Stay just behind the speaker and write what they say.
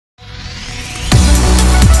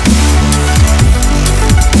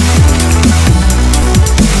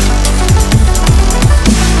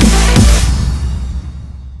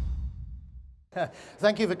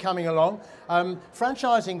Thank you for coming along.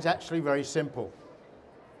 Franchising is actually very simple.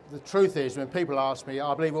 The truth is, when people ask me,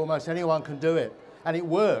 I believe almost anyone can do it, and it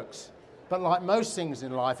works. But like most things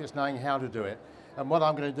in life, it's knowing how to do it. And what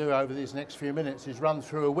I'm going to do over these next few minutes is run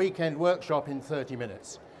through a weekend workshop in 30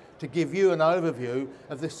 minutes to give you an overview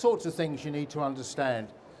of the sorts of things you need to understand.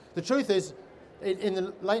 The truth is, in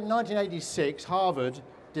the late 1986, Harvard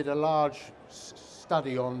did a large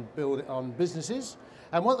study on businesses.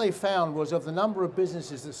 And what they found was, of the number of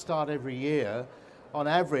businesses that start every year, on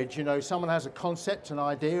average, you know, someone has a concept, an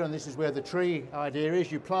idea, and this is where the tree idea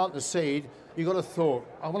is. You plant the seed, you've got a thought,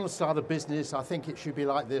 I want to start a business, I think it should be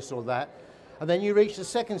like this or that. And then you reach the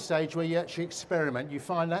second stage where you actually experiment. You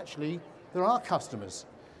find actually there are customers.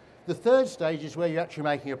 The third stage is where you're actually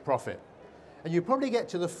making a profit. And you probably get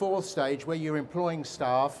to the fourth stage where you're employing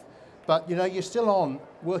staff, but you know, you're still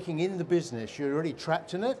working in the business, you're already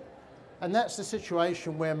trapped in it. And that's the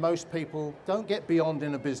situation where most people don't get beyond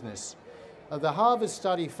in a business. The Harvard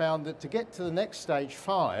study found that to get to the next stage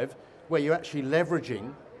 5, where you're actually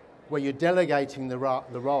leveraging, where you're delegating the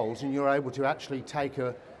roles and you're able to actually take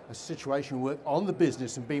a situation, work on the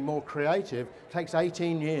business and be more creative, takes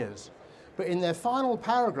 18 years. But in their final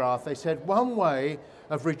paragraph, they said one way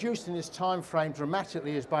of reducing this time frame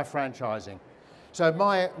dramatically is by franchising. So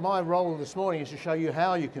my role this morning is to show you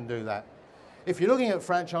how you can do that. If you're looking at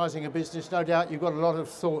franchising a business, no doubt you've got a lot of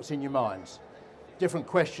thoughts in your minds. Different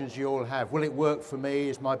questions you all have. Will it work for me?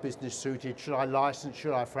 Is my business suited? Should I license?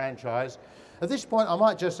 Should I franchise? At this point, I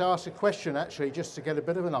might just ask a question actually, just to get a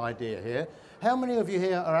bit of an idea here. How many of you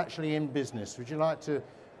here are actually in business? Would you like to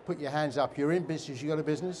put your hands up? You're in business, you've got a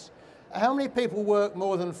business. How many people work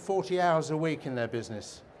more than 40 hours a week in their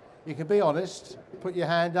business? You can be honest, put your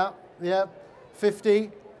hand up. Yeah,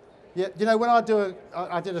 50? Yeah, you know, when I did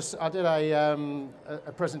a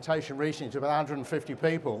presentation recently to about 150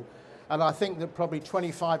 people, and I think that probably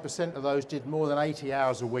 25% of those did more than 80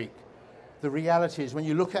 hours a week. The reality is, when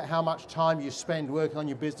you look at how much time you spend working on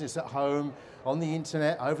your business at home, on the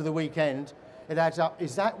internet, over the weekend, it adds up.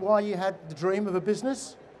 Is that why you had the dream of a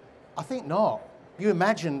business? I think not. You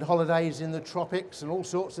imagined holidays in the tropics and all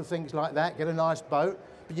sorts of things like that, get a nice boat,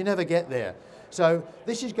 but you never get there. So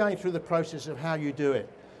this is going through the process of how you do it.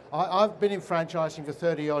 I've been in franchising for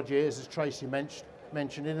 30 odd years, as Tracy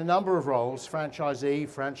mentioned, in a number of roles, franchisee,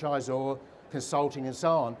 franchisor, consulting and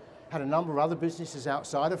so on. Had a number of other businesses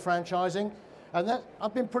outside of franchising, and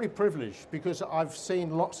I've been pretty privileged because I've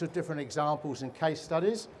seen lots of different examples and case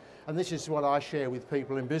studies, and this is what I share with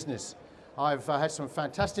people in business. I've had some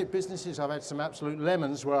fantastic businesses, I've had some absolute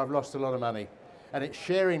lemons where I've lost a lot of money, and it's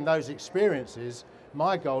sharing those experiences.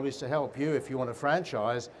 My goal is to help you, if you want to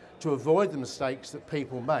franchise, to avoid the mistakes that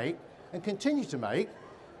people make and continue to make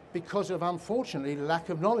because of, unfortunately, lack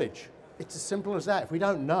of knowledge. It's as simple as that. If we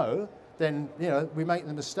don't know, then you know, we make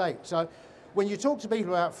the mistake. So when you talk to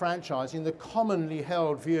people about franchising, the commonly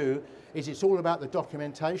held view is it's all about the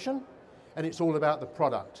documentation and it's all about the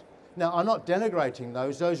product. Now, I'm not denigrating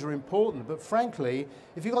those are important, but frankly,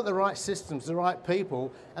 if you've got the right systems, the right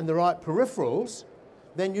people, and the right peripherals,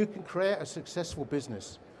 then you can create a successful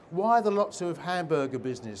business. Why the lots of hamburger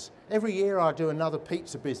business? Every year I do another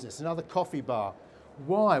pizza business, another coffee bar.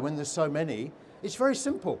 Why, when there's so many? It's very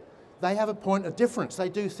simple. They have a point of difference. They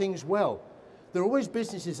do things well. There are always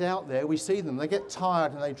businesses out there, we see them, they get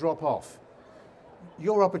tired and they drop off.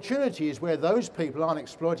 Your opportunity is where those people aren't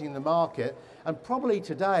exploiting the market, and probably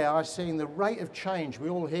today I'm seeing the rate of change. We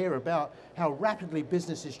all hear about how rapidly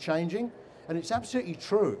business is changing, and it's absolutely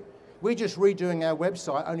true. We're just redoing our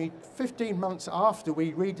website only 15 months after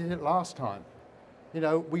we redid it last time. You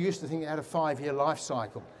know, we used to think it had a 5-year life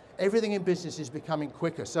cycle. Everything in business is becoming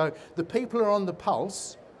quicker. So the people are on the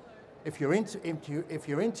pulse. If you're into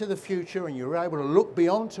the future and you're able to look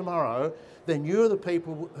beyond tomorrow, then you're the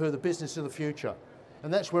people who are the business of the future.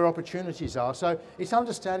 And that's where opportunities are. So it's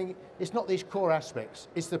understanding, it's not these core aspects,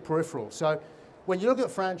 it's the peripheral. So when you look at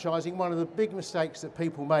franchising, one of the big mistakes that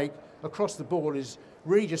people make across the board is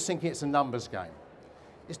really just thinking it's a numbers game.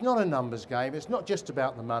 It's not a numbers game, it's not just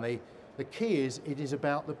about the money. The key is, it is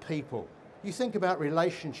about the people. You think about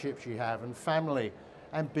relationships you have and family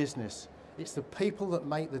and business. It's the people that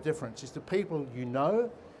make the difference. It's the people you know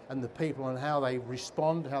and the people and how they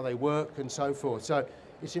respond, how they work and so forth. So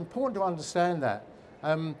it's important to understand that.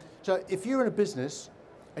 So if you're in a business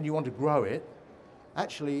and you want to grow it,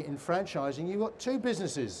 actually in franchising you've got 2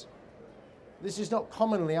 businesses. This is not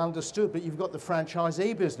commonly understood, but you've got the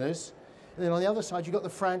franchisee business, and then on the other side you've got the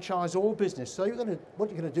franchisor business. So what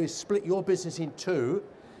you're going to do is split your business in 2,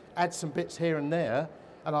 add some bits here and there,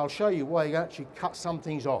 and I'll show you why you actually cut some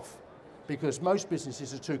things off, because most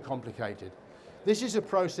businesses are too complicated. This is a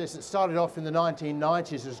process that started off in the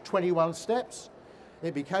 1990s as 21 steps.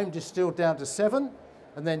 It became distilled down to 7,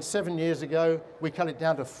 and then 7 years ago, we cut it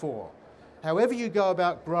down to 4. However you go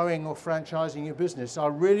about growing or franchising your business, I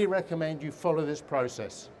really recommend you follow this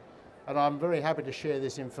process. And I'm very happy to share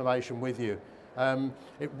this information with you.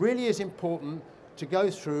 It really is important to go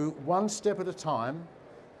through one step at a time,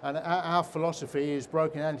 and our philosophy is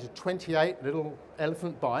broken down into 28 little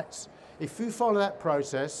elephant bites. If you follow that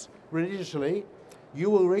process religiously, you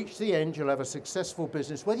will reach the end, you'll have a successful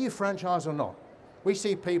business, whether you franchise or not. We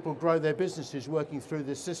see people grow their businesses working through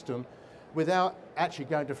this system without actually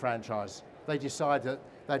going to franchise. They decide that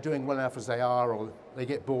they're doing well enough as they are, or they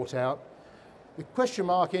get bought out. The question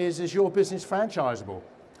mark is your business franchisable?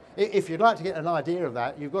 If you'd like to get an idea of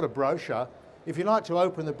that, you've got a brochure. If you'd like to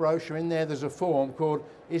open the brochure, in there's a form called,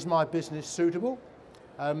 Is My Business Suitable?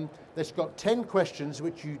 That's got 10 questions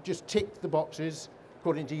which you just tick the boxes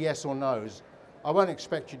according to yes or no's. I won't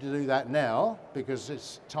expect you to do that now because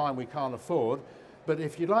it's time we can't afford, but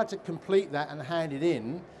if you'd like to complete that and hand it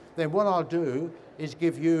in, then what I'll do is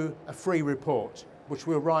give you a free report, which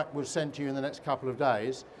we'll send to you in the next couple of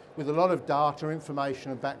days, with a lot of data,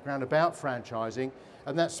 information and background about franchising,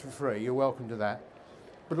 and that's for free. You're welcome to that.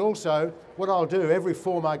 But also, what I'll do, every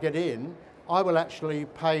form I get in, I will actually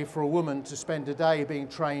pay for a woman to spend a day being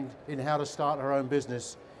trained in how to start her own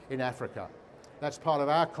business in Africa. That's part of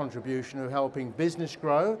our contribution of helping business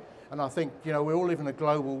grow, and I think, we all live in a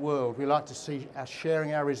global world. We like to see us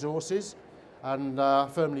sharing our resources, and I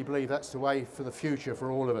firmly believe that's the way for the future for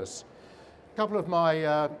all of us. A couple of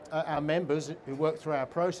our members who work through our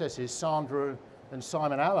processes, Sandra and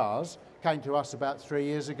Simon Allars, came to us about 3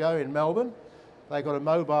 years ago in Melbourne. They got a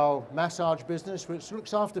mobile massage business which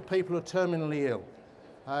looks after people who are terminally ill.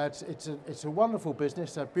 It's a wonderful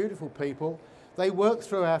business, they're beautiful people. They work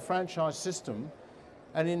through our franchise system,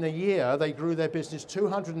 and in a year they grew their business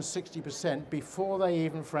 260% before they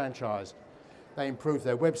even franchised. They improved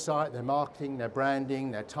their website, their marketing, their branding,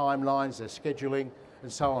 their timelines, their scheduling,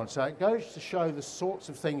 and so on. So it goes to show the sorts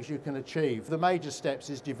of things you can achieve. The major steps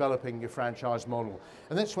is developing your franchise model.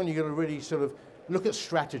 And that's when you've got to really sort of look at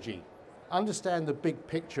strategy, understand the big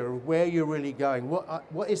picture of where you're really going,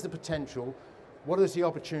 what is the potential, what is the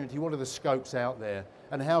opportunity, what are the scopes out there,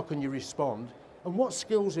 and how can you respond, and what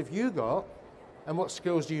skills have you got, and what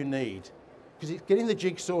skills do you need? Because getting the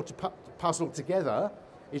jigsaw puzzle together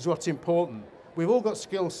is what's important. We've all got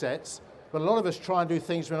skill sets, but a lot of us try and do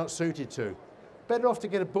things we're not suited to. Better off to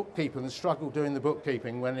get a bookkeeper than struggle doing the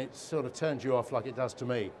bookkeeping when it sort of turns you off like it does to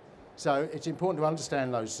me. So it's important to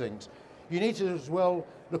understand those things. You need to as well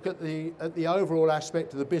look at the overall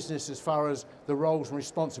aspect of the business as far as the roles and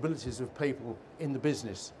responsibilities of people in the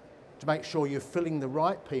business, to make sure you're filling the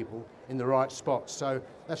right people in the right spots. So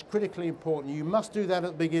that's critically important. You must do that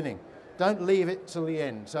at the beginning. Don't leave it till the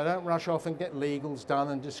end. So don't rush off and get legals done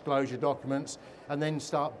and disclosure documents and then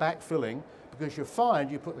start backfilling, because you'll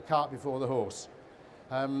find you put the cart before the horse.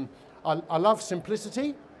 I love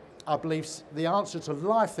simplicity. I believe the answer to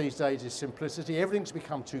life these days is simplicity. Everything's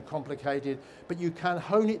become too complicated, but you can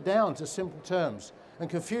hone it down to simple terms. And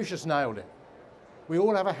Confucius nailed it. We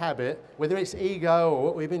all have a habit, whether it's ego or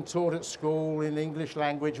what we've been taught at school in English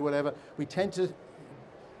language or whatever, we tend to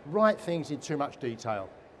write things in too much detail.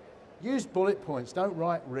 Use bullet points, don't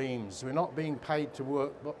write reams. We're not being paid to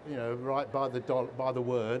work, write by the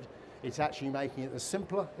word. It's actually making it the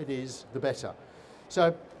simpler it is, the better.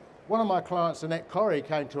 So one of my clients, Annette Corrie,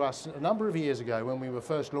 came to us a number of years ago when we were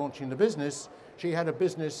first launching the business. She had a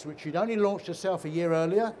business which she'd only launched herself a year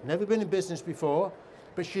earlier, never been in business before,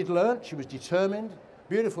 but she'd learnt, she was determined,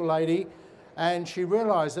 beautiful lady, and she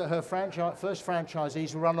realised that her first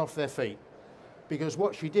franchisees run off their feet, because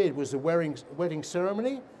what she did was the wedding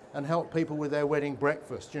ceremony and helped people with their wedding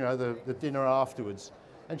breakfast, the dinner afterwards.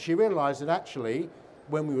 And she realised that actually,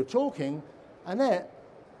 when we were talking, Annette,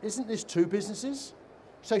 isn't this 2 businesses?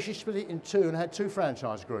 So she split it in 2 and had 2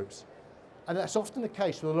 franchise groups. And that's often the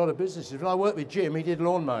case with a lot of businesses. When I worked with Jim, he did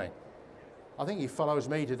lawn mowing. I think he follows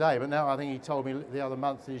me today, but now I think he told me the other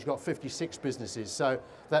month that he's got 56 businesses. So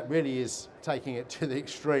that really is taking it to the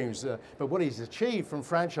extremes. But what he's achieved from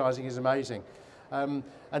franchising is amazing.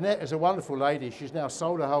 Annette is a wonderful lady. She's now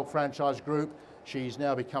sold her whole franchise group. She's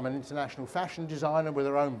now become an international fashion designer with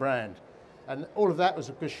her own brand. And all of that was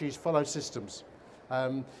because she's followed systems.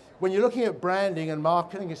 When you're looking at branding and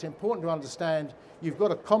marketing, it's important to understand you've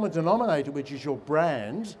got a common denominator, which is your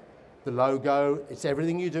brand, the logo. It's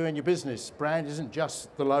everything you do in your business. Brand isn't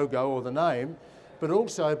just the logo or the name, but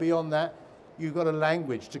also beyond that, you've got a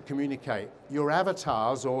language to communicate. Your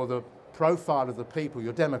avatars, or the profile of the people,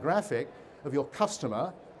 your demographic of your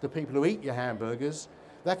customer, the people who eat your hamburgers,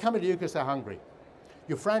 they're coming to you because they're hungry.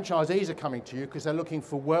 Your franchisees are coming to you because they're looking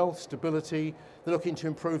for wealth, stability, they're looking to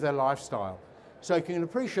improve their lifestyle. So you can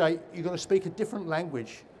appreciate you've got to speak a different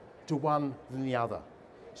language to one than the other.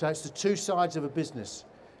 So it's the two sides of a business.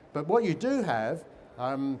 But what you do have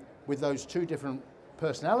with those two different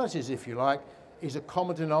personalities, if you like, is a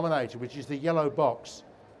common denominator, which is the yellow box,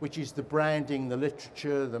 which is the branding, the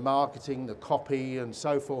literature, the marketing, the copy, and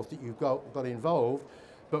so forth that you've got involved.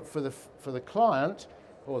 But for the client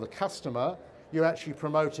or the customer, you're actually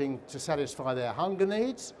promoting to satisfy their hunger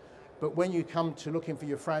needs. But when you come to looking for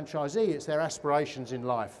your franchisee, it's their aspirations in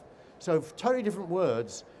life. So totally different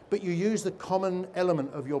words, but you use the common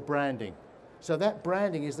element of your branding. So that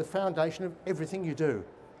branding is the foundation of everything you do.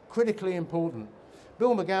 Critically important.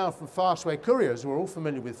 Bill McGowan from Fastway Couriers, we're all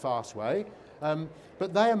familiar with Fastway,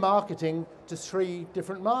 but they are marketing to 3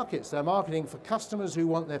 different markets. They're marketing for customers who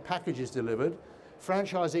want their packages delivered,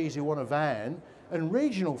 franchisees who want a van, and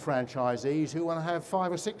regional franchisees who want to have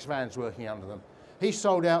 5 or 6 vans working under them. He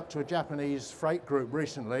sold out to a Japanese freight group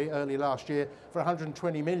recently, early last year, for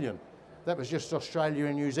 120 million. That was just Australia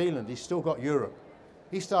and New Zealand. He's still got Europe.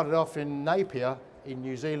 He started off in Napier in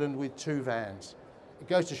New Zealand with 2 vans. It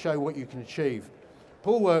goes to show what you can achieve.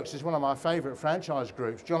 Poolworks is one of my favourite franchise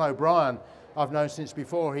groups. John O'Brien, I've known since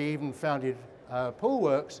before he even founded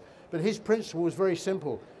Poolworks, but his principle was very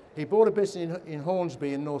simple. He bought a business in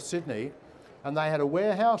Hornsby in North Sydney, and they had a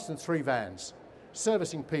warehouse and 3 vans,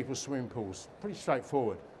 servicing people's swimming pools. Pretty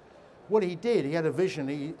straightforward. What he did, he had a vision.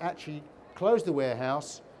 He actually closed the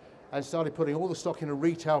warehouse and started putting all the stock in a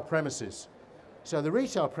retail premises. So the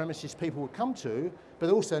retail premises people would come to,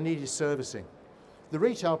 but also needed servicing. The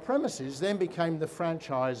retail premises then became the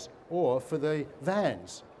franchise or for the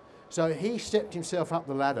vans. So he stepped himself up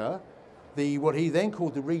the ladder. What he then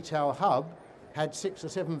called the retail hub had 6 or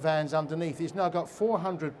 7 vans underneath. He's now got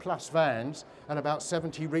 400 plus vans and about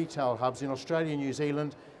 70 retail hubs in Australia and New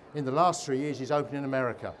Zealand. In the last 3 years, he's opened in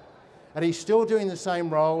America. And he's still doing the same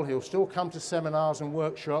role. He'll still come to seminars and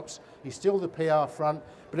workshops. He's still the PR front.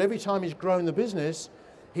 But every time he's grown the business,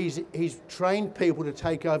 he's trained people to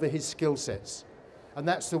take over his skill sets. And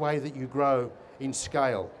that's the way that you grow in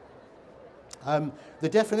scale. The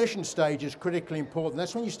definition stage is critically important.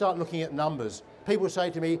 That's when you start looking at numbers. People say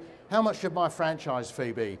to me, how much should my franchise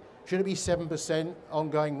fee be? Should it be 7%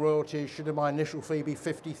 ongoing royalties? Should my initial fee be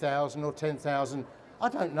 50,000 or 10,000? I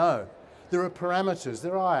don't know. There are parameters,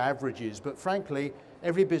 there are averages, but frankly,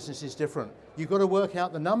 every business is different. You've got to work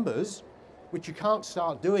out the numbers, which you can't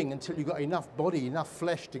start doing until you've got enough body, enough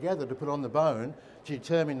flesh together to put on the bone to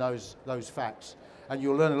determine those facts. And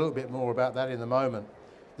you'll learn a little bit more about that in a moment.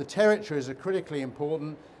 The territories are critically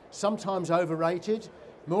important, sometimes overrated,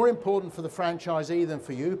 more important for the franchisee than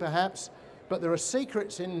for you perhaps, but there are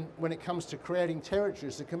secrets when it comes to creating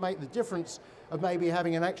territories that can make the difference of maybe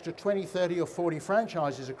having an extra 20, 30 or 40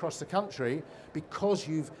 franchises across the country because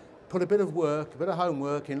you've put a bit of work, a bit of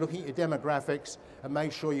homework in looking at your demographics and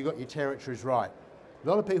made sure you got your territories right. A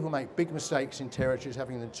lot of people make big mistakes in territories,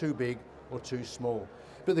 having them too big or too small.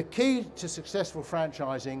 But the key to successful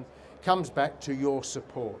franchising comes back to your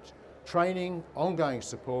support. Training, ongoing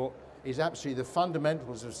support is absolutely the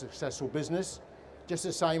fundamentals of a successful business, just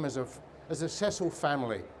the same as a successful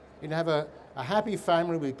family. You can have a happy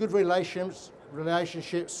family with good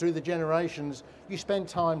relationships through the generations. You spend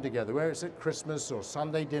time together, whether it's at Christmas or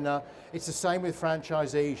Sunday dinner. It's the same with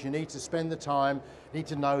franchisees. You need to spend the time, you need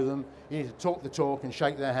to know them, you need to talk the talk and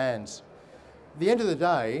shake their hands. At the end of the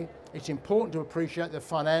day, it's important to appreciate the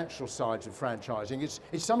financial sides of franchising.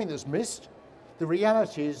 It's something that's missed. The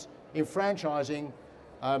reality is, in franchising,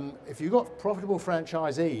 if you've got profitable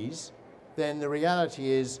franchisees, then the reality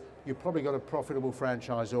is you've probably got a profitable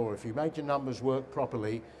franchisor. If you made your numbers work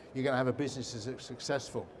properly, you're going to have a business that's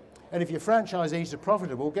successful. And if your franchisees are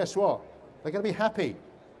profitable, guess what? They're going to be happy.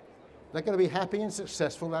 They're going to be happy and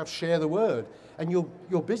successful. They'll share the word. And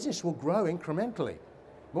your business will grow incrementally.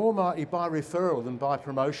 More likely by referral than by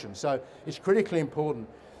promotion. So it's critically important.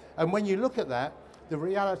 And when you look at that, the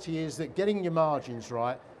reality is that getting your margins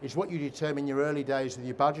right is what you determine your early days with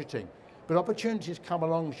your budgeting. But opportunities come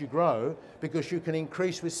along as you grow because you can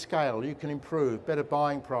increase with scale, you can improve, better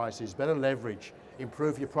buying prices, better leverage,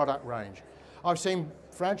 improve your product range. I've seen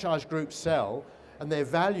franchise groups sell and their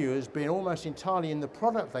value has been almost entirely in the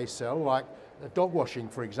product they sell, like dog washing,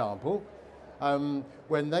 for example.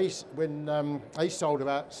 When they sold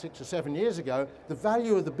about 6 or 7 years ago, the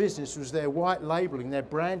value of the business was their white labeling, their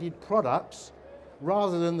branded products,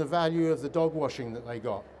 rather than the value of the dog washing that they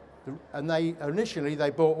got. And initially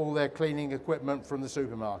they bought all their cleaning equipment from the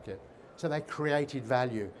supermarket. So they created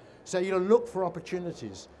value. So you look for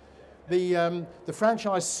opportunities. The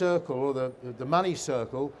franchise circle, or the money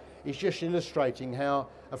circle, is just illustrating how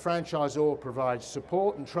a franchisor provides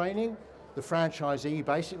support and training. The franchisee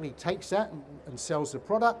basically takes that and sells the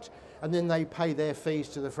product, and then they pay their fees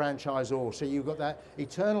to the franchisor. So you've got that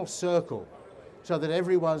eternal circle, so that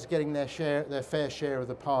everyone's getting their fair share of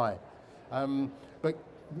the pie. But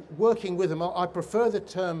working with them, I prefer the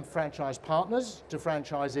term franchise partners to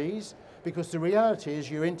franchisees, because the reality is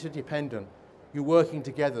you're interdependent. You're working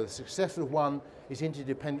together. The success of one is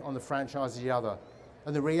interdependent on the franchise of the other.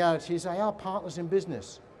 And the reality is they are partners in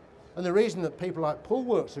business. And the reason that people like Paul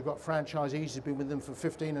Works have got franchisees who've been with them for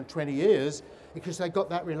 15 and 20 years is because they've got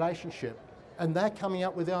that relationship. And they're coming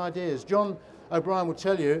up with the ideas. John O'Brien will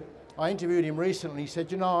tell you, I interviewed him recently, he said,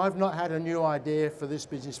 you know, I've not had a new idea for this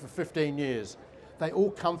business for 15 years. They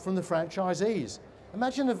all come from the franchisees.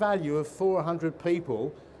 Imagine the value of 400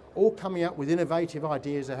 people all coming up with innovative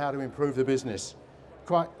ideas of how to improve the business.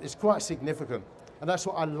 It's quite significant. And that's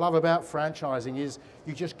what I love about franchising, is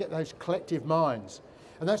you just get those collective minds.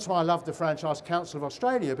 And that's why I love the Franchise Council of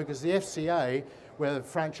Australia, because the FCA, where the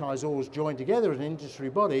franchisors join together as an industry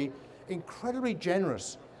body, incredibly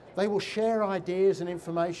generous. They will share ideas and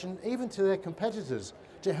information even to their competitors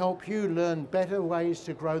to help you learn better ways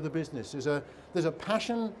to grow the business. There's a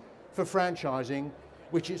passion for franchising,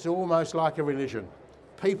 which is almost like a religion.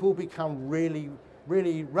 People become really,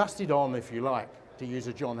 really rusted on, if you like, to use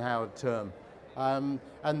a John Howard term.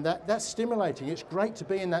 And that's stimulating. It's great to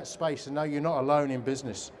be in that space and know you're not alone in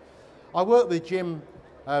business. I worked with Jim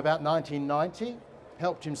about 1990,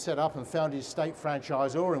 helped him set up and found his state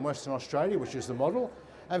franchisor in Western Australia, which is the model,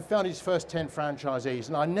 and found his first 10 franchisees.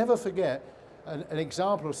 And I never forget an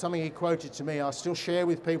example of something he quoted to me I still share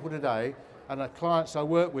with people today, and the clients I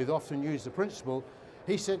work with often use the principle.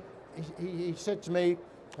 He said to me,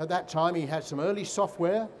 at that time he had some early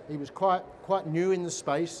software, he was quite new in the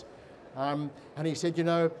space, and he said, you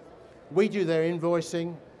know, we do their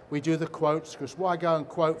invoicing, we do the quotes, because why go and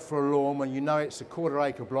quote for a lawn when you know it's a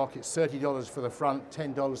quarter-acre block, it's $30 for the front,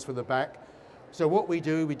 $10 for the back. So what we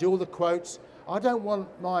do all the quotes. I don't want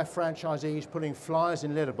my franchisees putting flyers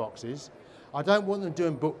in letterboxes. I don't want them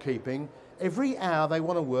doing bookkeeping. Every hour they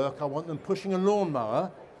want to work, I want them pushing a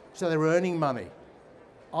lawnmower so they're earning money.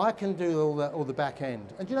 I can do all the back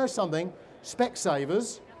end. And you know something?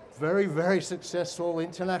 Specsavers, very, very successful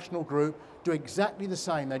international group, do exactly the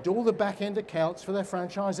same. They do all the back end accounts for their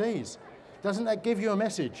franchisees. Doesn't that give you a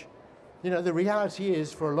message? You know, the reality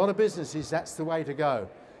is for a lot of businesses, that's the way to go.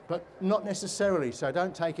 But not necessarily, so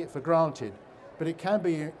don't take it for granted. But it can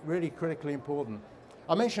be really critically important.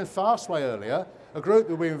 I mentioned Fastway earlier. A group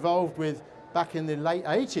that we were involved with back in the late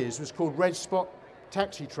 80s was called Red Spot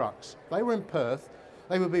Taxi Trucks. They were in Perth.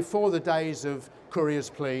 They were before the days of Couriers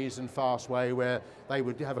Please and Fastway, where they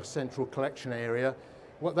would have a central collection area.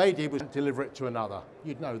 What they did was deliver it to another.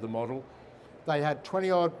 You'd know the model. They had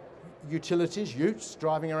 20-odd utilities, utes,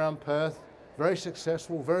 driving around Perth, very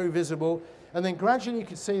successful, very visible, and then gradually you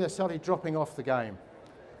could see they started dropping off the game.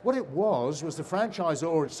 What it was the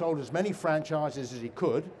franchisor had sold as many franchises as he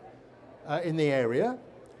could in the area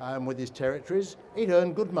with his territories. He'd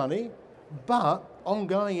earned good money, but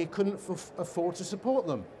ongoing he couldn't afford to support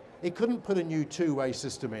them. He couldn't put a new two-way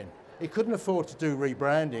system in. He couldn't afford to do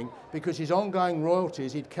rebranding because his ongoing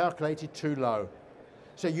royalties he'd calculated too low.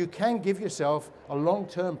 So you can give yourself a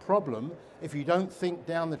long-term problem if you don't think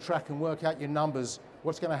down the track and work out your numbers,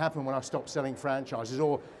 what's going to happen when I stop selling franchises,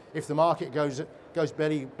 or if the market goes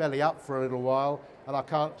belly up for a little while and I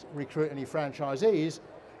can't recruit any franchisees,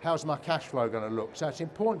 how's my cash flow going to look? So it's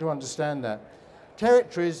important to understand that.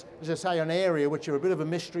 Territories, as I say, an area which are a bit of a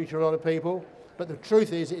mystery to a lot of people, but the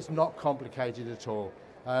truth is it's not complicated at all.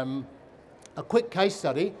 A quick case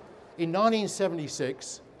study, in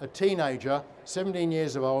 1976, a teenager, 17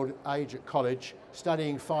 years of age at college,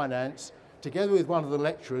 studying finance, together with one of the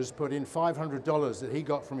lecturers, put in $500 that he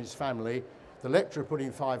got from his family. The lecturer put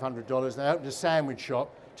in $500. They opened a sandwich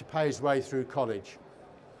shop to pay his way through college.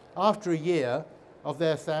 After a year, of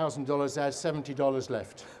their $1,000, they had $70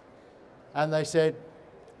 left. And they said,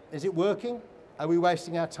 is it working? Are we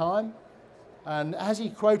wasting our time? And as he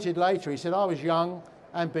quoted later, he said, I was young,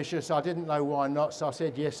 ambitious, I didn't know why not, so I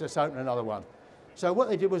said, yes, let's open another one. So what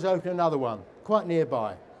they did was open another one, quite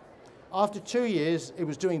nearby. After 2 years, it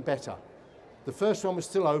was doing better. The first one was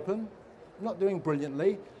still open, not doing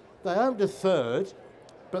brilliantly. They opened a third,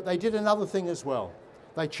 but they did another thing as well.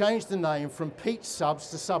 They changed the name from Pete's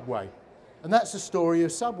Subs to Subway. And that's the story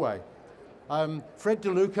of Subway. Fred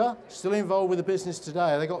DeLuca, still involved with the business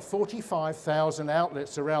today. They got 45,000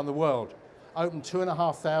 outlets around the world, open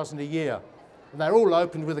 2,500 a year. And they're all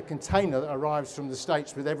opened with a container that arrives from the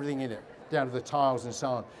States with everything in it, down to the tiles and so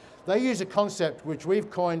on. They use a concept which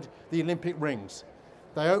we've coined the Olympic rings.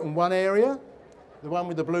 They opened one area, the one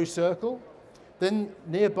with the blue circle. Then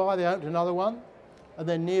nearby they opened another one. And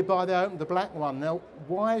then nearby they opened the black one. Now,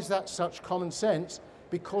 why is that such common sense?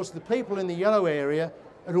 Because the people in the yellow area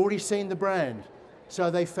had already seen the brand. So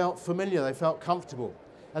they felt familiar, they felt comfortable.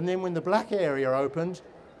 And then when the black area opened,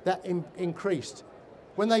 that increased.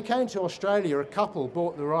 When they came to Australia, a couple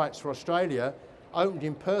bought the rights for Australia, opened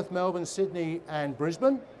in Perth, Melbourne, Sydney and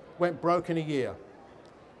Brisbane, went broke in a year.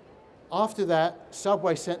 After that,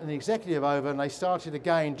 Subway sent an executive over and they started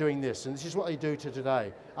again doing this. And this is what they do to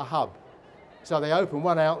today, a hub. So they open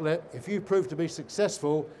one outlet. If you prove to be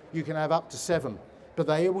successful, you can have up to 7. But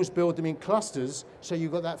they always build them in clusters, so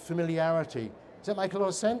you've got that familiarity. Does that make a lot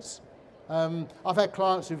of sense? I've had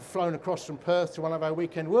clients who've flown across from Perth to one of our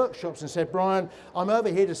weekend workshops and said, Brian, I'm over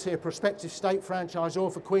here to see a prospective state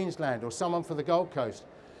franchisor for Queensland or someone for the Gold Coast.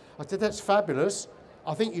 I said, that's fabulous.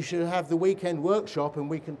 I think you should have the weekend workshop and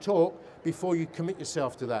we can talk before you commit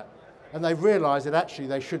yourself to that. And they've realised that actually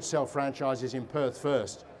they should sell franchises in Perth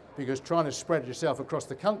first, because trying to spread yourself across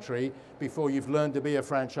the country before you've learned to be a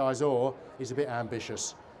franchisor is a bit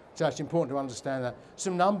ambitious. So it's important to understand that.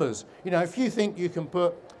 Some numbers. You know, if you think you can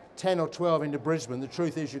put 10 or 12 into Brisbane, the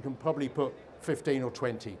truth is you can probably put 15 or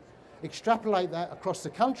 20. Extrapolate that across the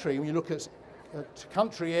country. When you look at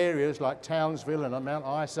country areas like Townsville and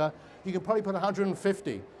Mount Isa, you can probably put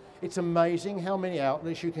 150. It's amazing how many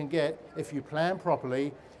outlets you can get if you plan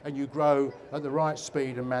properly and you grow at the right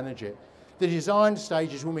speed and manage it. The design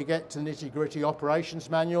stage is when we get to nitty-gritty operations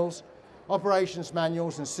manuals. Operations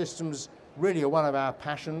manuals and systems really are one of our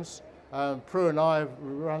passions. Prue and I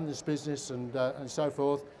run this business and so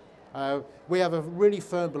forth. We have a really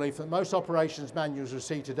firm belief that most operations manuals we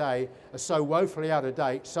see today are so woefully out of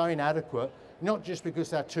date, so inadequate, not just because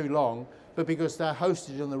they're too long, but because they're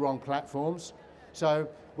hosted on the wrong platforms. So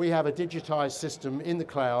we have a digitized system in the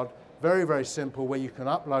cloud, very, very simple, where you can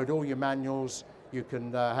upload all your manuals, you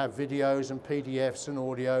can have videos and PDFs and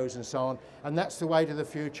audios and so on, and that's the way to the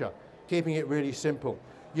future, keeping it really simple.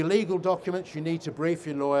 Your legal documents, you need to brief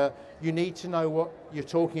your lawyer, you need to know what you're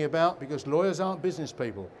talking about, because lawyers aren't business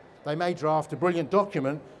people. They may draft a brilliant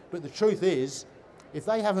document, but the truth is, if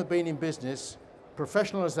they haven't been in business,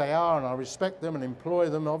 professional as they are, and I respect them and employ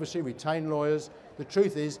them, obviously retain lawyers, the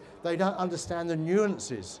truth is they don't understand the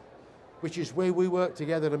nuances, which is where we work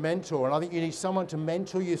together to mentor, and I think you need someone to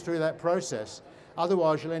mentor you through that process.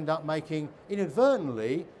 Otherwise, you'll end up making,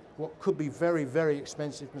 inadvertently, what could be very, very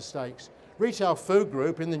expensive mistakes. Retail Food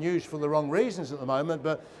Group, in the news for the wrong reasons at the moment,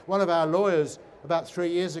 but one of our lawyers about 3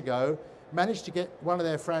 years ago managed to get one of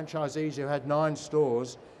their franchisees who had 9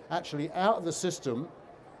 stores actually out of the system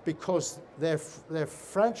because their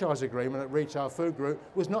franchise agreement at Retail Food Group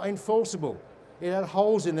was not enforceable. It had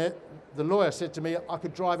holes in it. The lawyer said to me, I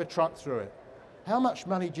could drive a truck through it. How much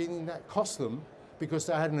money do you think that cost them because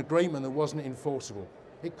they had an agreement that wasn't enforceable?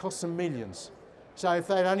 It cost them millions. So if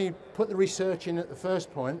they'd only put the research in at the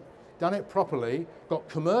first point, done it properly, got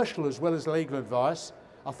commercial as well as legal advice,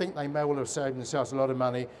 I think they may well have saved themselves a lot of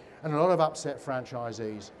money and a lot of upset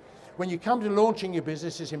franchisees. When you come to launching your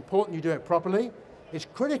business, it's important you do it properly. It's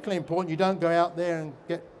critically important you don't go out there and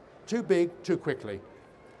get too big too quickly.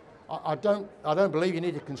 I don't believe you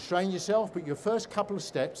need to constrain yourself, but your first couple of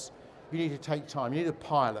steps, you need to take time. You need a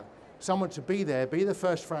pilot, someone to be there, be the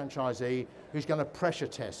first franchisee who's going to pressure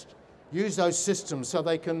test. Use those systems so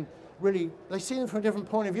they can really, they see them from a different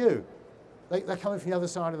point of view. They're coming from the other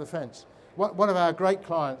side of the fence. One of our great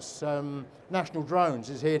clients, National Drones,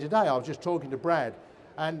 is here today. I was just talking to Brad,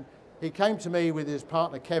 and he came to me with his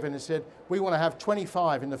partner Kevin and said, we want to have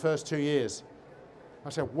 25 in the first 2 years. I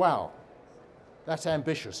said, wow, that's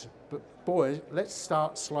ambitious, but boy, let's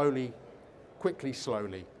start slowly, quickly,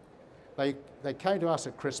 slowly. They came to us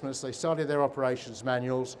at Christmas, they started their operations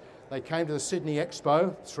manuals, they came to the Sydney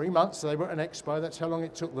Expo, 3 months, so they were at an expo, that's how long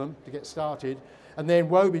it took them to get started. And then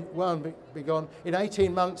woe be gone, in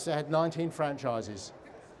 18 months they had 19 franchises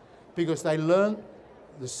because they learned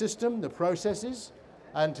the system, the processes,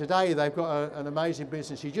 and today they've got an amazing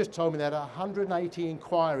business. He just told me they had 180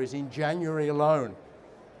 inquiries in January alone.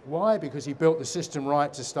 Why? Because he built the system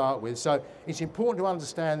right to start with. So it's important to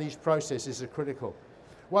understand these processes are critical.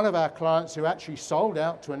 One of our clients who actually sold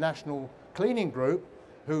out to a national cleaning group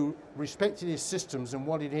who respected his systems and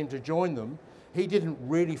wanted him to join them, he didn't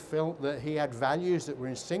really feel that he had values that were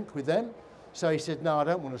in sync with them. So he said, no, I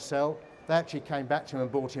don't want to sell. They actually came back to him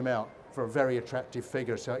and bought him out for a very attractive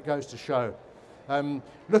figure. So it goes to show.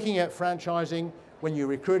 Looking at franchising, when you're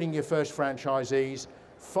recruiting your first franchisees,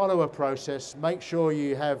 follow a process, make sure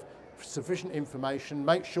you have sufficient information,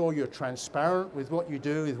 make sure you're transparent with what you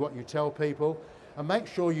do, with what you tell people, and make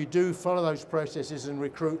sure you do follow those processes and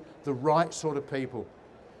recruit the right sort of people.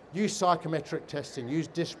 use psychometric testing, use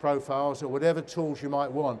disc profiles or whatever tools you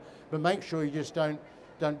might want, but make sure you just don't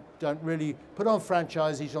really put on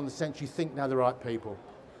franchisees on the sense you think they're the right people.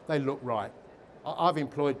 They look right. I've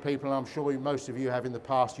employed people, and I'm sure most of you have in the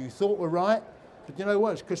past, you thought were right, but you know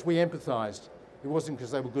what? It's because we empathised. It wasn't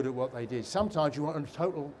because they were good at what they did. Sometimes you want a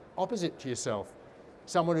total opposite to yourself.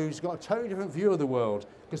 Someone who's got a totally different view of the world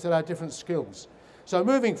because they have different skills. So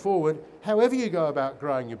moving forward, however you go about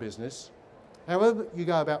growing your business, however you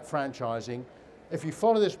go about franchising, if you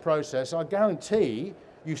follow this process, I guarantee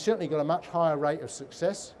you've certainly got a much higher rate of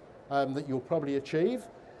success that you'll probably achieve.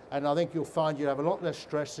 And I think you'll find you have a lot less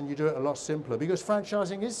stress and you do it a lot simpler, because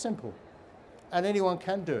franchising is simple and anyone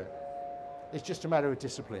can do it. It's just a matter of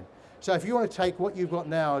discipline. So if you want to take what you've got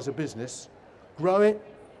now as a business, grow it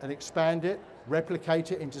and expand it,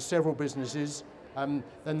 replicate it into several businesses, then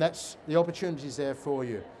that's the opportunities there for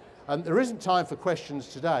you. There isn't time for questions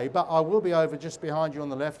today, but I will be over just behind you on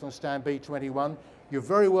the left on stand B21. You're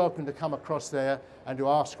very welcome to come across there and to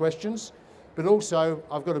ask questions, but also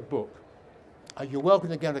I've got a book. You're welcome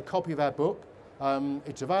to get a copy of our book.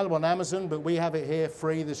 It's available on Amazon, but we have it here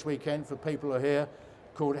free this weekend for people who are here,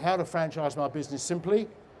 called How to Franchise My Business Simply.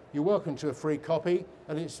 You're welcome to a free copy,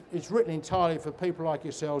 and it's written entirely for people like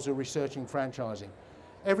yourselves who are researching franchising.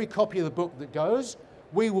 Every copy of the book that goes,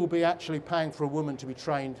 we will be actually paying for a woman to be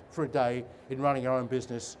trained for a day in running her own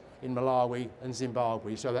business in Malawi and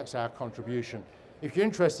Zimbabwe, so that's our contribution. If you're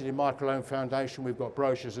interested in Microloan Foundation, we've got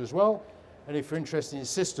brochures as well, and if you're interested in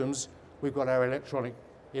systems, we've got our electronic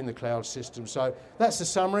in the cloud system. So that's a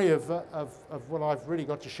summary of what I've really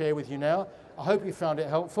got to share with you now. I hope you found it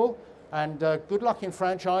helpful, and good luck in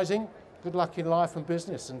franchising, good luck in life and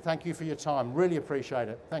business, and thank you for your time. Really appreciate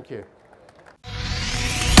it. Thank you.